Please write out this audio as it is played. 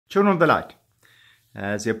Children of the light,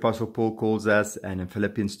 as the Apostle Paul calls us, and in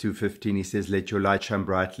Philippians 2:15 he says, let your light shine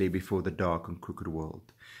brightly before the dark and crooked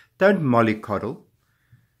world. Don't mollycoddle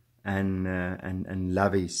and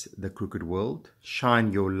lavish the crooked world.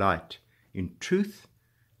 Shine your light in truth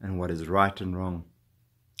and what is right and wrong.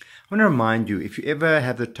 I want to remind you, if you ever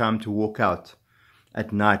have the time to walk out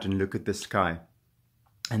at night and look at the sky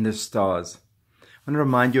and the stars, I want to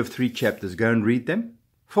remind you of 3 chapters. Go and read them.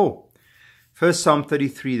 4. First, Psalm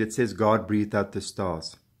 33 that says God breathed out the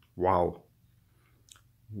stars. Wow.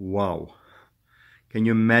 Wow. Can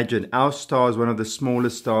you imagine? Our star is one of the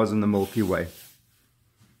smallest stars in the Milky Way.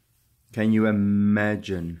 Can you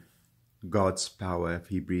imagine God's power if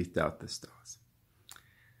He breathed out the stars?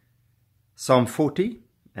 Psalm 40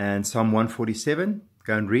 and Psalm 147,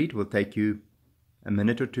 go and read, will take you a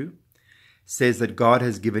minute or two, says that God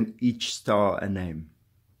has given each star a name.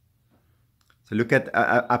 So look at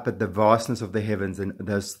up at the vastness of the heavens and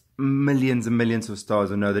those millions and millions of stars,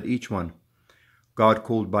 and know that each one God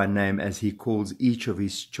called by name, as He calls each of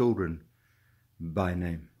His children by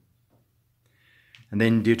name. And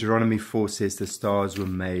then Deuteronomy 4 says the stars were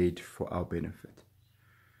made for our benefit.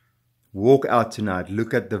 Walk out tonight,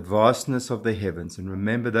 look at the vastness of the heavens, and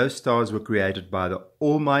remember those stars were created by the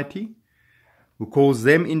Almighty, who calls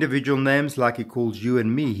them individual names like He calls you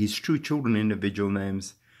and me, His true children, individual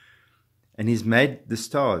names. And He's made the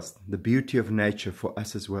stars, the beauty of nature, for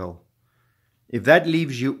us as well. If that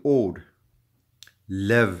leaves you awed,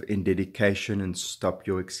 live in dedication and stop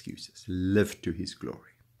your excuses. Live to His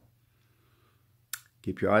glory.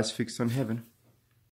 Keep your eyes fixed on heaven.